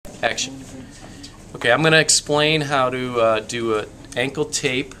Action. Okay, I'm going to explain how to do an ankle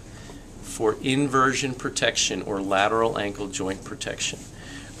tape for inversion protection or lateral ankle joint protection.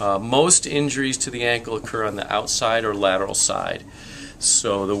 Most injuries to the ankle occur on the outside or lateral side.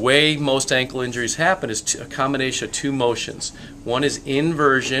 So the way most ankle injuries happen is a combination of two motions. One is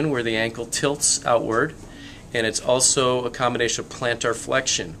inversion, where the ankle tilts outward, and it's also a combination of plantar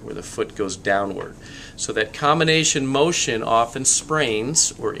flexion, where the foot goes downward. So that combination motion often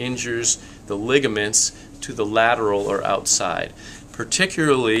sprains or injures the ligaments to the lateral or outside.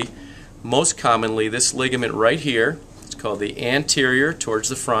 Particularly, most commonly, this ligament right here, it's called the anterior towards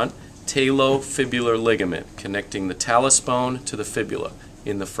the front talofibular ligament, connecting the talus bone to the fibula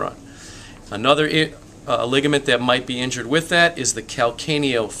in the front. Another ligament that might be injured with that is the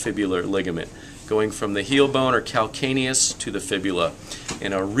calcaneofibular ligament, going from the heel bone or calcaneus to the fibula.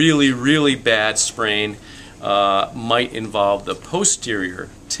 And a really bad sprain might involve the posterior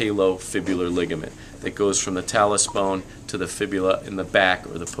talofibular ligament that goes from the talus bone to the fibula in the back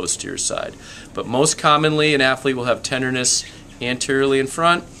or the posterior side. But most commonly, an athlete will have tenderness anteriorly in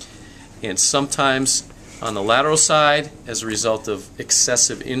front, and sometimes on the lateral side as a result of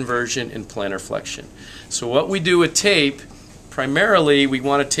excessive inversion and plantar flexion. So what we do with tape, primarily we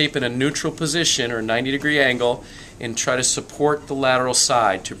want to tape in a neutral position or 90-degree angle and try to support the lateral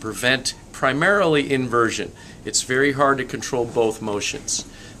side to prevent primarily inversion. It's very hard to control both motions.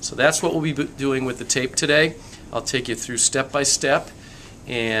 So that's what we'll be doing with the tape today. I'll take you through step by step,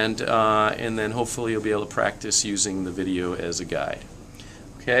 and then hopefully you'll be able to practice using the video as a guide.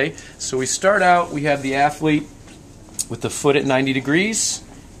 Okay, so we start out, we have the athlete with the foot at 90 degrees,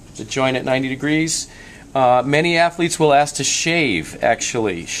 the joint at 90 degrees. Many athletes will ask to shave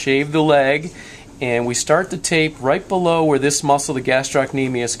the leg, and we start the tape right below where this muscle, the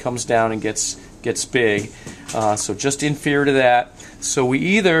gastrocnemius, comes down and gets big, so just inferior to that. So we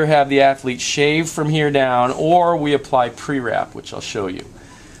either have the athlete shave from here down, or we apply pre-wrap, which I'll show you.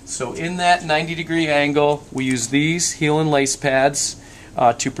 So in that 90-degree angle, we use these heel and lace pads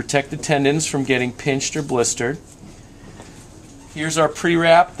to protect the tendons from getting pinched or blistered. Here's our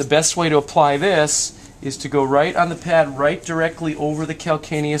pre-wrap. The best way to apply this is to go right on the pad, right directly over the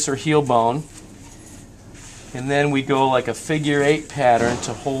calcaneus or heel bone, and then we go like a figure 8 pattern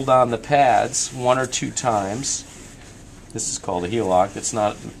to hold on the pads 1 or 2 times. This is called a heel lock. That's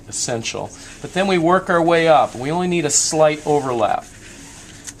not essential. But then we work our way up. We only need a slight overlap.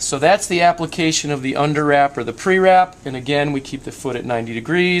 So that's the application of the under wrap or the pre-wrap, and again we keep the foot at 90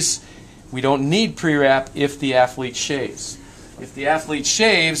 degrees. We don't need pre-wrap if the athlete shaves. If the athlete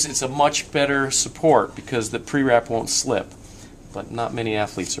shaves, it's a much better support because the pre-wrap won't slip. But not many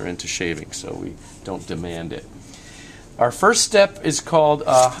athletes are into shaving, so we don't demand it. Our first step is called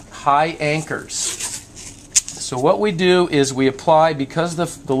high anchors. So what we do is we apply, because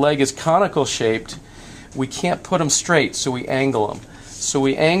the leg is conical shaped, we can't put them straight, so we angle them. So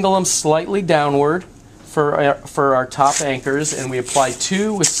we angle them slightly downward for our top anchors, and we apply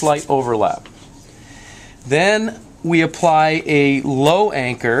 2 with slight overlap. Then we apply a low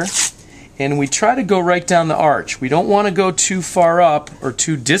anchor, and we try to go right down the arch. We don't want to go too far up or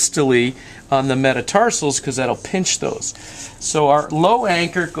too distally on the metatarsals because that'll pinch those. So our low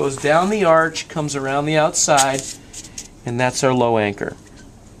anchor goes down the arch, comes around the outside, and that's our low anchor.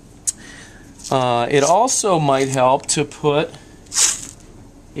 It also might help to put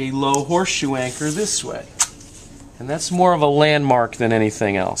a low horseshoe anchor this way. And that's more of a landmark than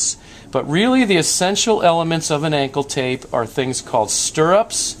anything else. But really the essential elements of an ankle tape are things called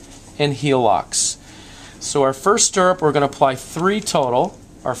stirrups and heel locks. So our first stirrup, we're going to apply 3 total.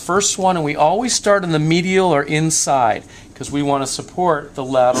 Our first one, and we always start in the medial or inside because we want to support the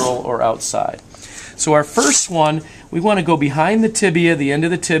lateral or outside. So our first one, we want to go behind the tibia, the end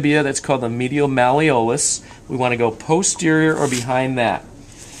of the tibia, that's called the medial malleolus. We want to go posterior or behind that.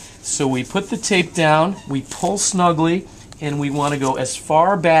 So we put the tape down, we pull snugly, and we want to go as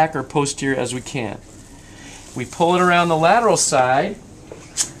far back or posterior as we can. We pull it around the lateral side.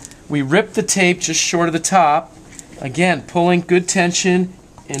 We rip the tape just short of the top. Again, pulling good tension.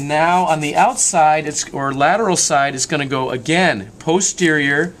 And now on the outside, or lateral side, it's going to go again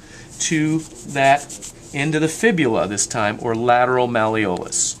posterior to that end of the fibula this time, or lateral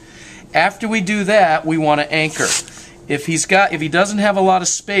malleolus. After we do that, we want to anchor. If he doesn't have a lot of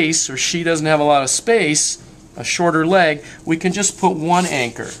space, or she doesn't have a lot of space, a shorter leg, we can just put 1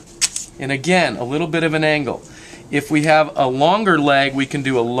 anchor. And again, a little bit of an angle. If we have a longer leg, we can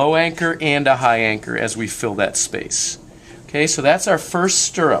do a low anchor and a high anchor as we fill that space. Okay, so that's our first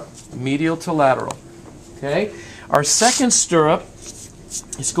stirrup, medial to lateral. Okay, our second stirrup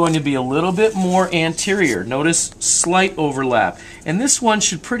it's going to be a little bit more anterior. Notice slight overlap. And this one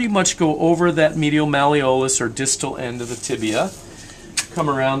should pretty much go over that medial malleolus or distal end of the tibia. Come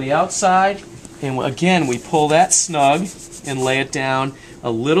around the outside, and again we pull that snug and lay it down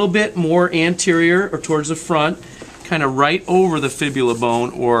a little bit more anterior or towards the front, kind of right over the fibula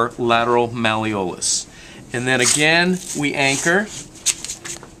bone or lateral malleolus. And then again we anchor.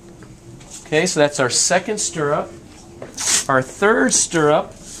 Okay, so that's our second stirrup. Our third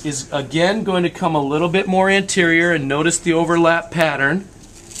stirrup is again going to come a little bit more anterior, and notice the overlap pattern.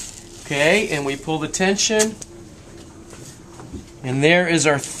 Okay, and we pull the tension, and there is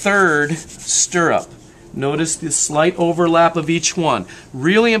our third stirrup. Notice the slight overlap of each one.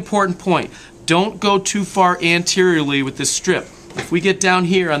 Really important point. Don't go too far anteriorly with this strip. If we get down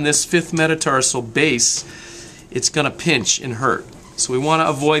here on this fifth metatarsal base, it's going to pinch and hurt. So we want to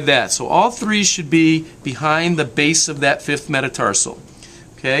avoid that. So all three should be behind the base of that fifth metatarsal.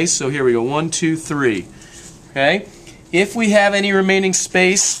 Okay, so here we go. 1, 2, 3. Okay, if we have any remaining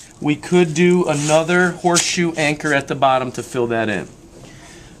space, we could do another horseshoe anchor at the bottom to fill that in.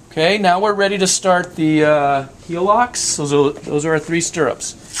 Okay, now we're ready to start the heel locks. Those are our three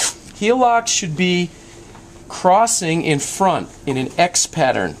stirrups. Heel locks should be crossing in front in an X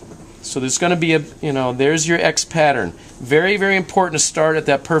pattern. So there's going to be a, there's your X pattern. Very, very important to start at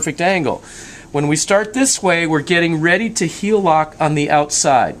that perfect angle. When we start this way, we're getting ready to heel lock on the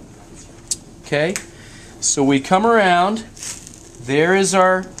outside. Okay? So we come around. There is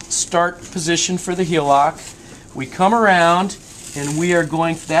our start position for the heel lock. We come around, and we are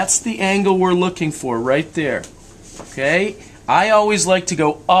going, that's the angle we're looking for right there. Okay? I always like to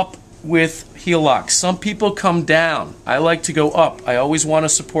go up with heel locks. Some people come down. I like to go up. I always want to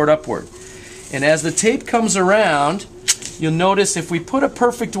support upward. And as the tape comes around, you'll notice if we put a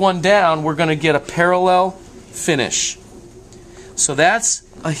perfect one down, we're going to get a parallel finish. So that's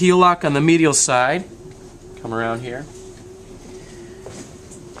a heel lock on the medial side. Come around here.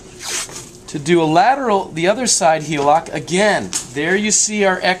 To do a lateral, the other side heel lock, again, there you see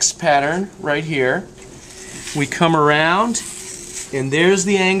our X pattern right here. We come around, and there's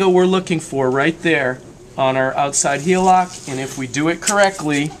the angle we're looking for right there on our outside heel lock. And if we do it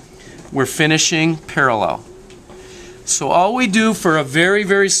correctly, we're finishing parallel. So all we do for a very,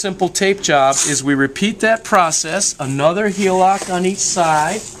 very simple tape job is we repeat that process. Another heel lock on each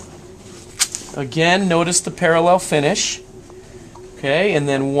side. Again, notice the parallel finish. Okay, and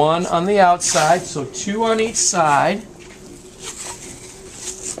then one on the outside, so two on each side.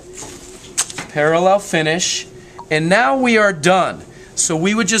 Parallel finish. And now we are done. So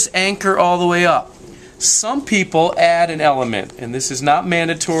we would just anchor all the way up. Some people add an element, and this is not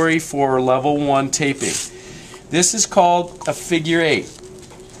mandatory for level 1 taping. This is called a figure 8.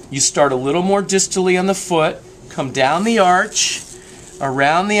 You start a little more distally on the foot, come down the arch,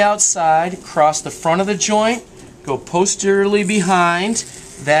 around the outside, cross the front of the joint, go posteriorly behind.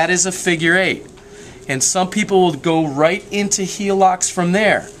 That is a figure 8. And some people will go right into heel locks from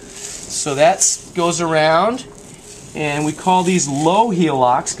there. So that goes around, and we call these low heel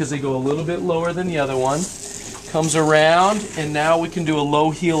locks because they go a little bit lower than the other one. Comes around, and now we can do a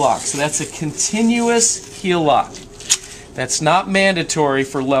low heel lock. So that's a continuous heel lock. That's not mandatory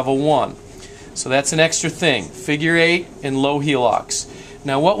for level 1. So that's an extra thing. Figure 8 and low heel locks.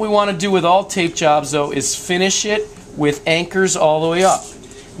 Now what we want to do with all tape jobs though is finish it with anchors all the way up.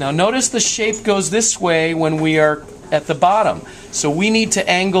 Now notice the shape goes this way when we are at the bottom. So we need to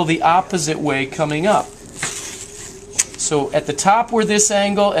angle the opposite way coming up. So at the top we're this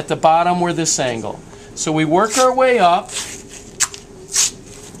angle, at the bottom we're this angle. So we work our way up.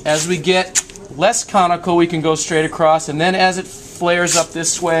 As we get less conical, we can go straight across, and then as it flares up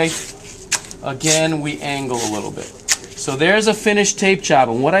this way, again we angle a little bit. So there's a finished tape job,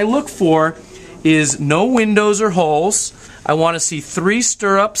 and what I look for is no windows or holes. I want to see 3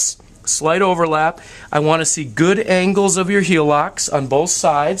 stirrups, slight overlap. I want to see good angles of your heel locks on both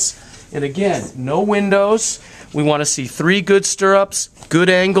sides, and again, no windows. We want to see 3 good stirrups, good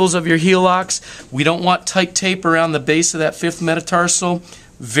angles of your heel locks. We don't want tight tape around the base of that 5th metatarsal.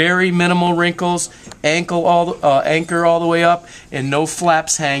 Very minimal wrinkles, anchor all the way up, and no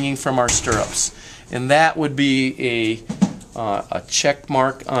flaps hanging from our stirrups. And that would be a check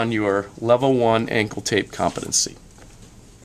mark on your level 1 ankle tape competency.